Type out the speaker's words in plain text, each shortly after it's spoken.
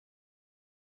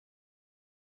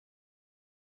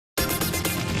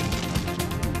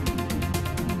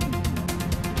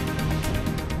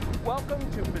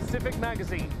Pacific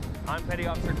Magazine. I'm Petty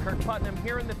Officer Kirk Putnam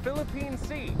here in the Philippine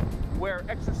Sea, where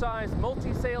exercise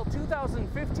Multisail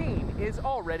 2015 is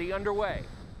already underway.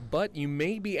 But you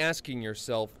may be asking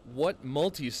yourself what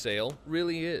Multisail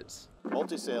really is.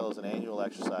 Multisail is an annual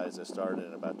exercise that started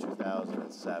in about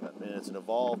 2007, and it's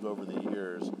evolved over the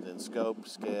years in scope,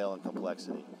 scale, and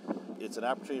complexity. It's an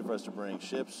opportunity for us to bring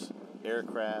ships,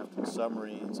 aircraft,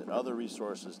 submarines, and other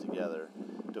resources together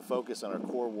to focus on our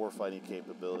core warfighting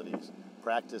capabilities,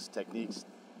 practice techniques,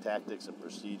 tactics, and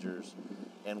procedures,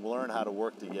 and learn how to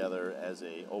work together as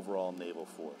an overall naval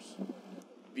force.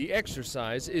 The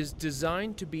exercise is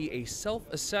designed to be a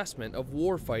self-assessment of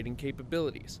warfighting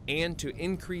capabilities and to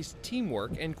increase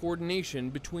teamwork and coordination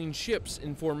between ships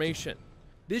in formation.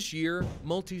 This year,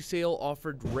 Multisail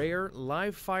offered rare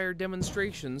live-fire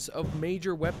demonstrations of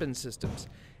major weapon systems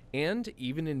and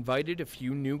even invited a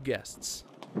few new guests.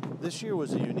 This year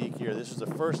was a unique year. This is the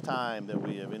first time that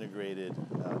we have integrated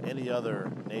any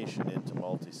other nation into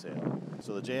Multisail.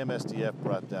 So the JMSDF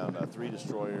brought down 3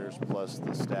 destroyers plus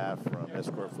the staff from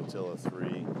Escort Flotilla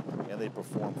 3, and they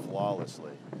performed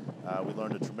flawlessly. We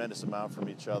learned a tremendous amount from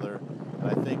each other, and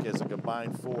I think as a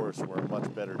combined force, we're a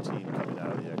much better team coming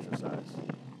out of the exercise.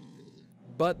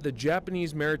 But the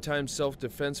Japanese Maritime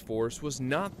Self-Defense Force was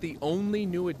not the only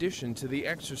new addition to the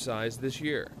exercise this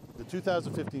year. The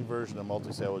 2015 version of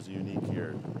Multisail was a unique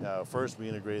year. First, we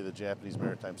integrated the Japanese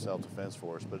Maritime Self-Defense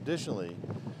Force, but additionally,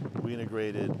 we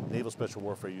integrated Naval Special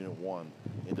Warfare Unit 1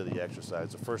 into the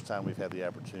exercise. The first time we've had the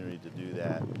opportunity to do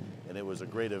that, and it was a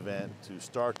great event to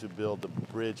start to build the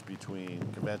bridge between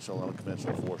conventional and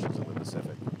unconventional forces in the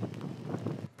Pacific.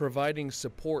 Providing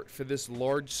support for this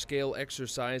large-scale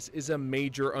exercise is a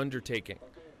major undertaking,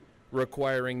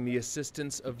 requiring the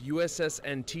assistance of USS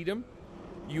Antietam,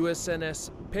 USNS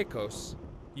Pecos,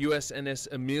 USNS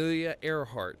Amelia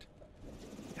Earhart,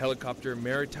 Helicopter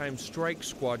Maritime Strike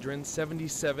Squadron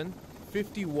 77,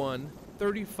 51,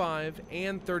 35,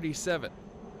 and 37.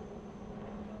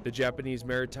 The Japanese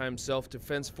Maritime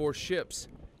Self-Defense Force ships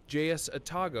JS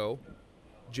Atago,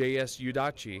 JS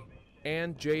Udachi,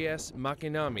 and JS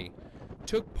Makinami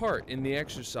took part in the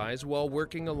exercise while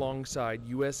working alongside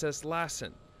USS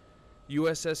Lassen,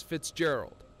 USS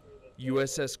Fitzgerald,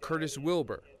 USS Curtis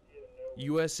Wilbur,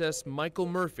 USS Michael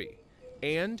Murphy,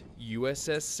 and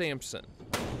USS Sampson.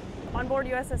 On board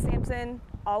USS Sampson,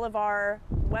 all of our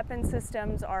weapon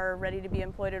systems are ready to be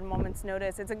employed at a moment's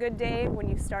notice. It's a good day when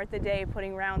you start the day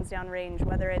putting rounds downrange,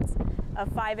 whether it's a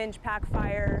 5-inch pack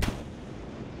fire,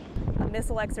 a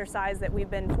missile exercise that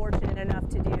we've been fortunate enough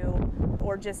to do,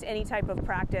 or just any type of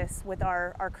practice with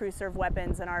our crew serve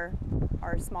weapons and our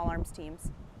small arms teams.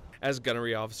 As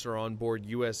gunnery officer on board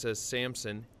USS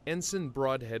Sampson, Ensign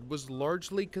Broadhead was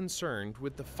largely concerned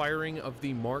with the firing of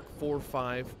the Mark IV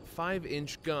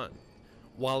 5-inch gun,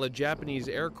 while a Japanese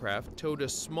aircraft towed a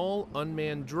small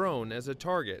unmanned drone as a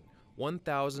target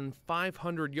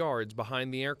 1,500 yards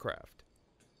behind the aircraft.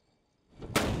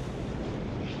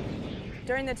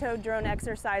 During the towed drone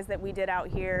exercise that we did out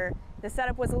here, the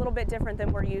setup was a little bit different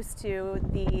than we're used to.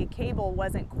 The cable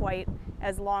wasn't quite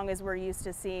as long as we're used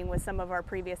to seeing with some of our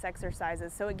previous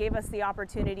exercises. So it gave us the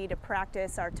opportunity to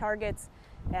practice our targets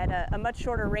at a much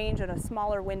shorter range and a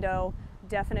smaller window.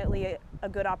 Definitely a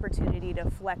good opportunity to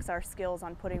flex our skills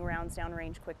on putting rounds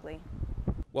downrange quickly.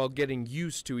 While getting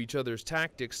used to each other's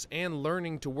tactics and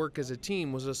learning to work as a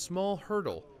team was a small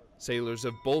hurdle, sailors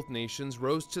of both nations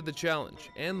rose to the challenge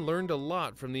and learned a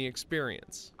lot from the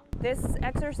experience. This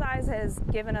exercise has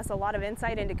given us a lot of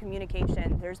insight into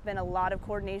communication. There's been a lot of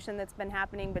coordination that's been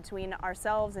happening between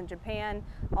ourselves and Japan,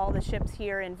 all the ships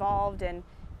here involved, and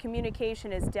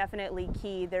communication is definitely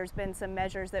key. There's been some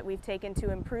measures that we've taken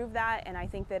to improve that, and I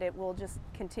think that it will just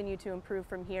continue to improve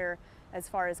from here as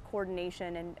far as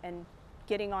coordination and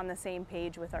getting on the same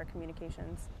page with our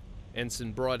communications.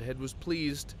 Ensign Broadhead was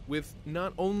pleased with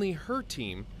not only her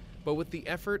team, but with the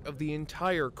effort of the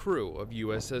entire crew of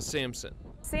USS Sampson.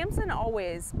 Sampson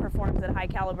always performs at high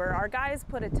caliber. Our guys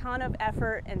put a ton of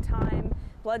effort and time,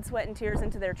 blood, sweat, and tears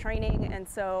into their training, and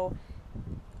so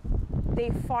they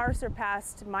far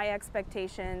surpassed my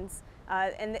expectations.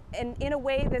 And in a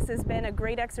way, this has been a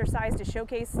great exercise to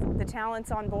showcase the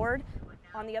talents on board.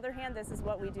 On the other hand, this is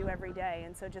what we do every day,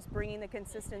 and so just bringing the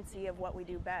consistency of what we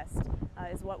do best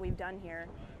is what we've done here.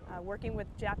 Working with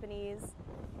Japanese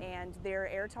and their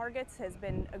air targets has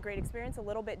been a great experience, a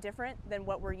little bit different than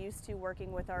what we're used to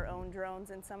working with our own drones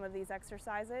in some of these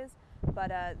exercises,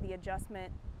 but the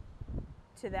adjustment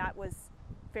to that was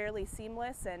fairly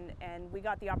seamless, and we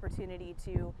got the opportunity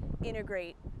to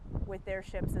integrate with their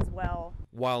ships as well.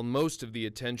 While most of the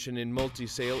attention in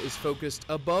Multisail is focused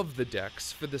above the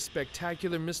decks for the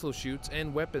spectacular missile shoots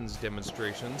and weapons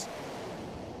demonstrations,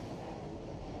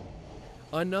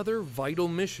 another vital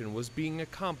mission was being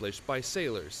accomplished by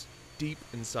sailors deep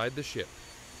inside the ship.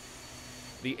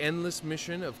 The endless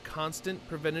mission of constant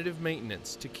preventative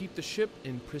maintenance to keep the ship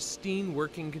in pristine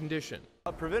working condition.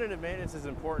 Preventative maintenance is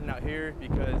important out here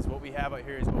because what we have out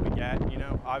here is what we get.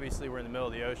 Obviously we're in the middle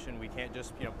of the ocean. We can't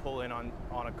just pull in on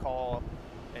a call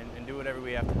and do whatever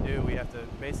we have to do. We have to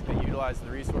basically utilize the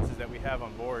resources that we have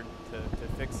on board to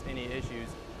fix any issues.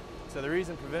 So the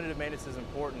reason preventative maintenance is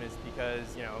important is because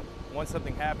once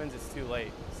something happens, it's too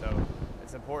late. So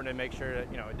it's important to make sure that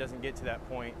it doesn't get to that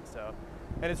point.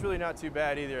 And it's really not too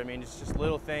bad either. I mean, it's just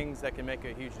little things that can make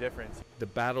a huge difference. The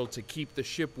battle to keep the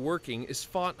ship working is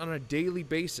fought on a daily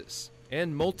basis,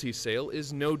 and Multisail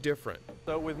is no different.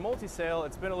 So with Multisail,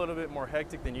 it's been a little bit more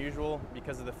hectic than usual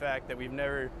because of the fact that we've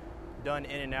never done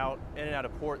in and out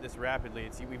of port this rapidly.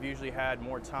 We've usually had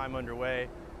more time underway,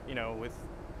 with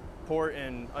port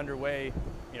and underway,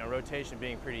 rotation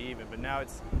being pretty even. But now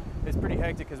it's pretty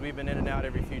hectic because we've been in and out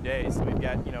every few days. So we've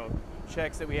got,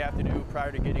 checks that we have to do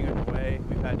prior to getting underway.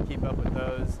 We've had to keep up with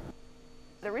those.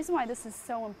 The reason why this is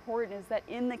so important is that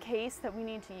in the case that we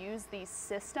need to use these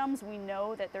systems, we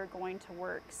know that they're going to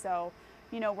work. So,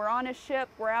 we're on a ship,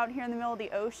 we're out here in the middle of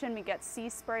the ocean, we get sea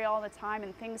spray all the time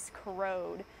and things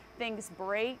corrode, things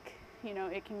break,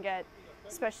 it can get,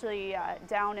 especially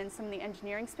down in some of the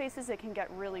engineering spaces, it can get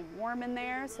really warm in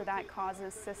there, so that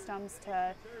causes systems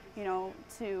to,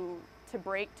 to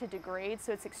break, to degrade.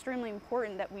 So it's extremely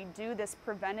important that we do this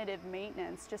preventative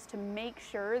maintenance just to make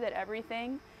sure that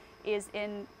everything is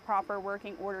in proper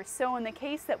working order. So in the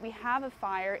case that we have a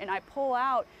fire and I pull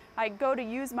out, I go to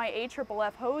use my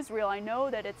AFFF hose reel, I know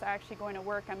that it's actually going to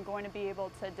work. I'm going to be able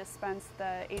to dispense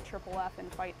the AFFF and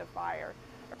fight the fire.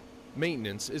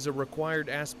 Maintenance is a required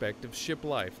aspect of ship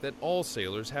life that all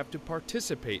sailors have to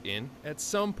participate in at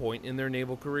some point in their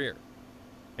naval career.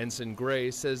 Ensign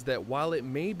Gray says that while it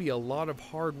may be a lot of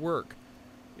hard work,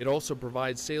 it also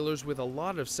provides sailors with a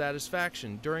lot of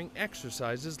satisfaction during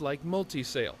exercises like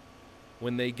Multisail,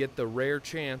 when they get the rare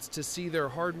chance to see their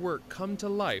hard work come to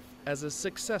life as a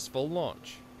successful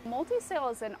launch. Multisail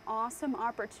is an awesome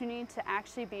opportunity to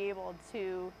actually be able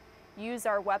to use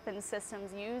our weapon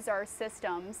systems, use our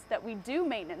systems that we do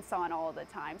maintenance on all the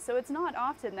time. So it's not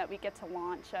often that we get to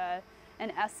launch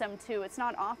an SM-2. It's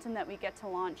not often that we get to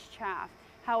launch chaff.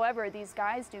 However, these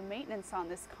guys do maintenance on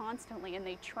this constantly and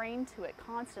they train to it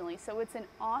constantly. So it's an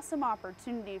awesome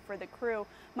opportunity for the crew,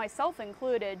 myself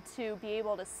included, to be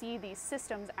able to see these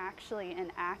systems actually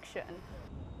in action.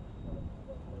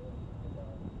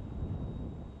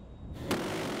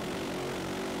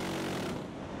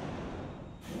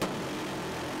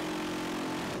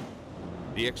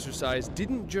 The exercise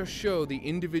didn't just show the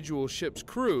individual ship's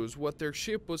crews what their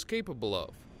ship was capable of.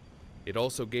 It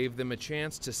also gave them a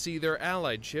chance to see their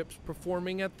allied ships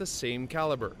performing at the same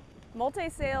caliber.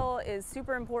 Multisail is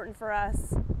super important for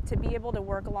us to be able to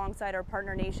work alongside our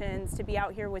partner nations. To be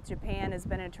out here with Japan has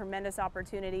been a tremendous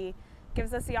opportunity.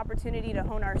 Gives us the opportunity to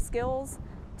hone our skills,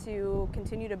 to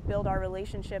continue to build our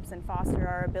relationships and foster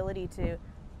our ability to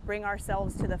bring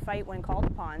ourselves to the fight when called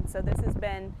upon. So this has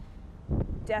been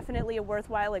definitely a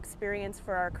worthwhile experience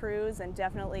for our crews, and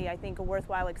definitely, I think, a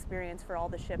worthwhile experience for all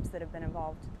the ships that have been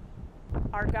involved.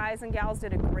 Our guys and gals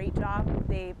did a great job.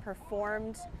 They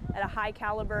performed at a high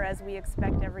caliber as we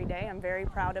expect every day. I'm very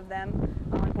proud of them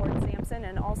on board Samson,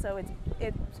 and also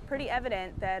it's pretty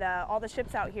evident that all the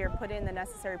ships out here put in the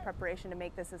necessary preparation to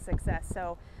make this a success.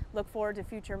 So look forward to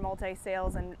future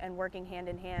multi-sails and working hand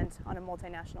in hand on a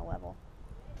multinational level.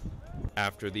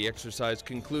 After the exercise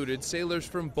concluded, sailors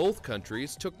from both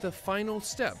countries took the final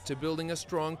step to building a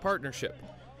strong partnership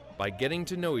by getting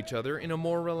to know each other in a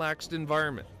more relaxed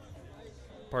environment.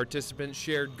 Participants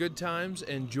shared good times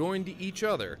and joined each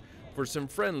other for some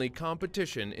friendly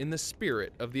competition in the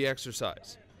spirit of the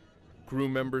exercise. Crew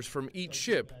members from each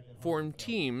ship formed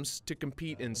teams to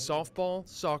compete in softball,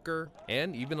 soccer,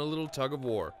 and even a little tug of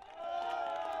war.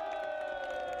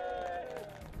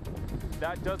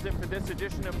 That does it for this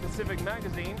edition of Pacific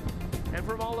Magazine. And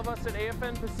from all of us at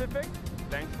AFN Pacific,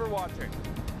 thanks for watching.